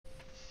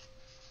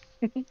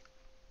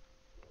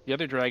The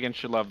other dragon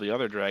should love the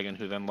other dragon,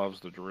 who then loves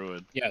the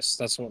druid. Yes,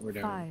 that's what we're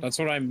doing. 5, That's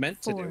what I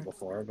meant to do 4,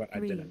 before, but I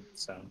 3, didn't,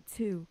 so.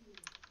 2,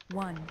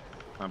 1.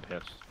 I'm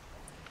pissed.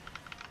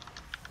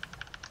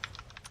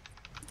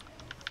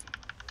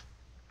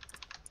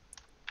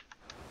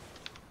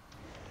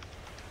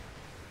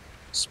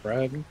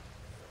 Spread.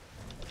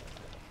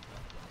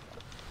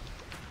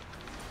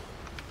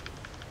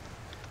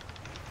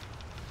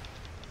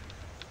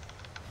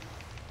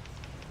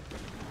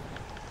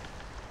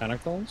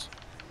 Tentacles.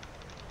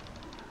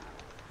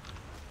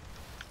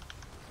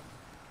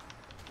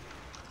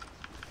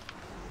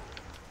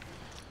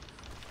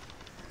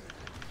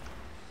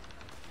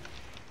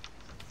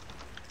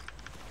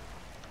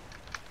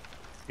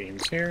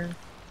 Beams here.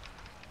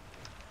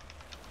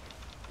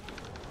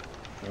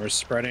 And we're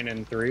spreading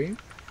in 3.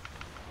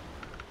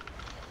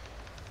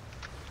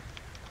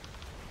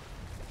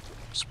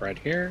 Spread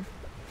here.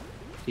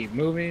 Keep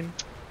moving.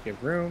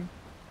 Give room.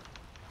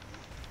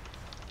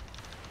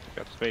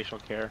 Got spatial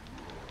care.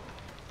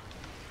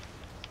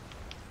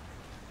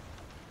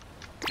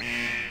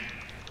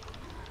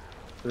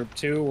 Group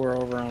 2, we're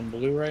over on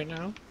blue right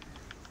now.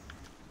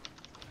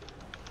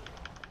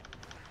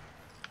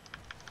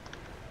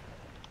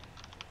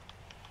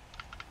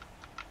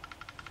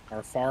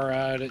 Our far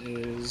ad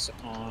is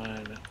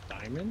on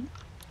diamond.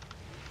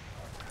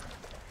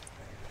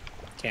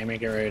 Cammy,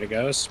 get ready to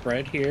go.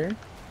 Spread here.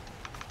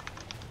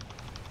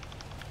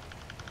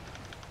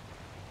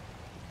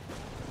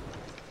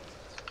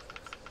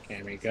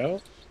 Cammy, go.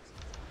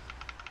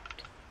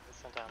 They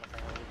sent down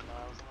apparently even though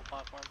I was on the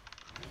platform.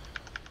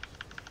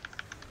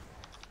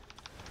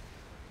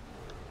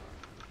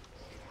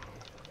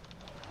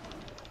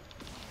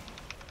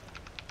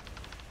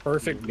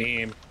 Perfect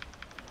beam.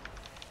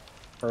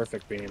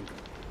 Perfect beam.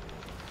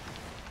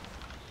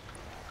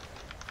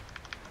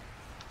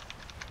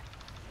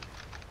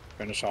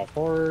 Finish off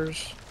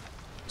horrors.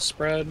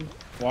 Spread.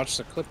 Watch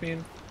the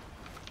clipping.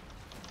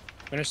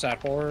 Finish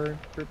that horror,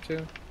 group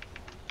 2.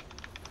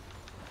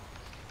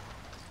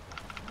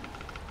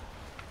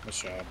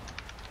 Nice job.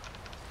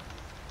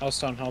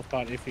 Healthstone health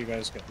pot if you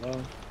guys get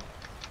low.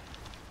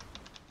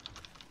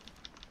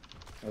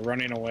 We're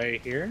running away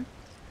here.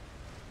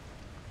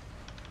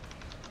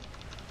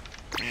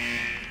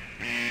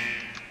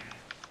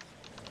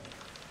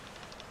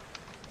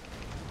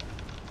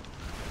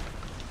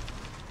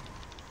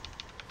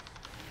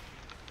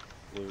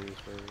 Blues,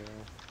 there we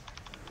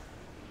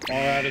go.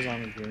 All that is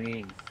on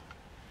green.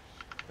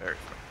 There.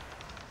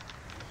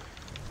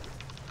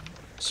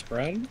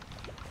 Spread.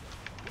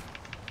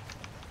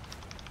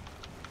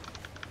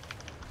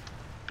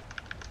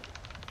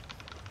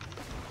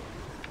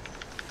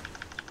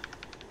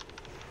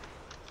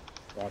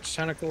 Watch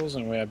tentacles,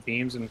 and we have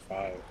beams in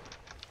 5.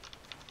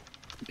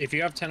 If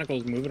you have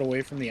tentacles, move it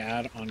away from the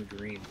ad on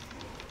green.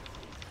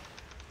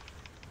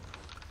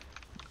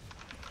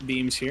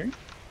 Beams here.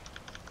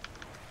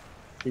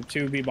 Group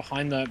 2 be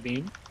behind that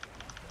beam.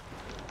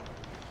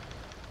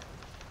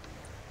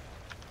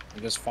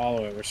 And just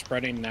follow it. We're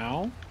spreading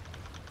now.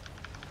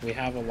 We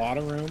have a lot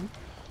of room.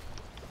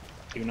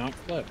 Do not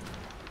flip.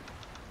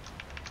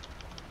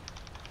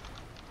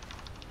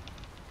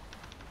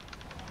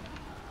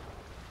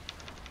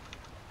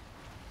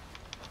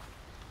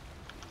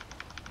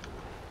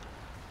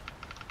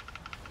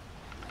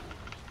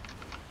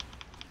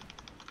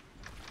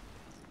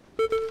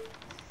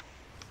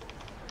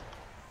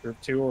 Group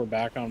 2, we're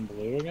back on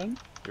blue again.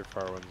 Your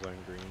far one's on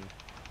green.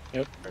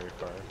 Yep. Very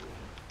far.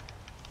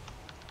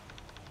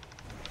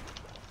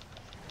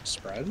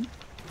 Spread.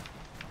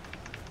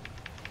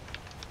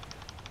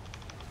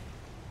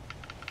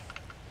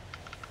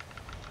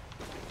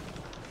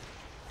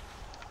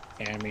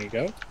 Cammy,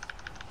 go.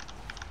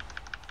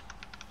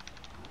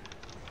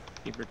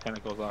 Keep your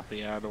tentacles off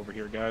the ad over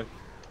here, guys.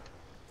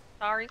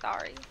 Sorry,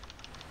 sorry.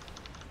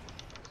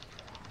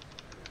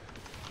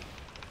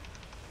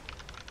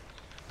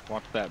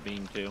 Watch that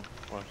beam too.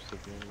 Watch the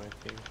beam, my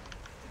team.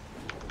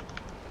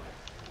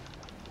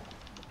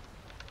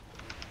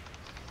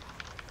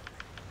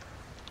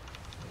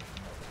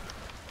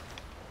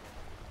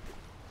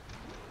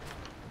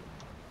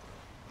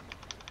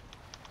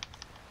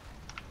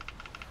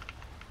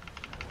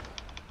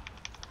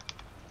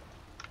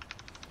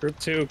 Group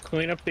 2,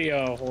 clean up the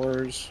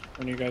horrors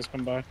when you guys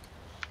come by.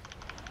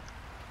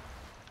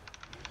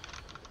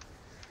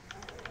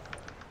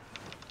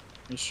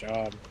 Nice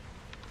job.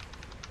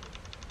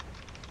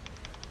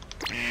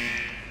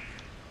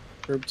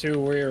 Group 2,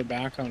 we are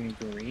back on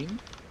green.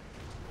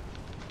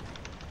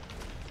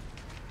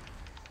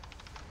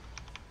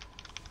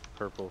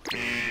 Purple.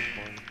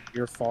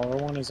 Your far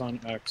one is on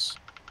X.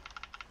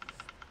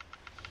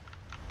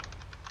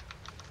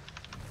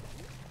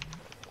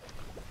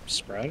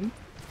 Spread.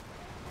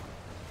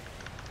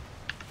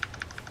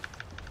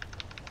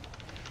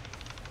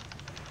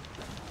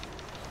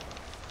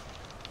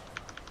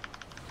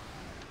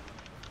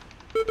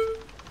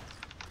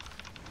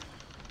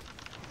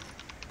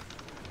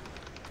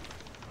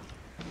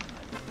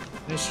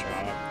 Nice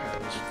job.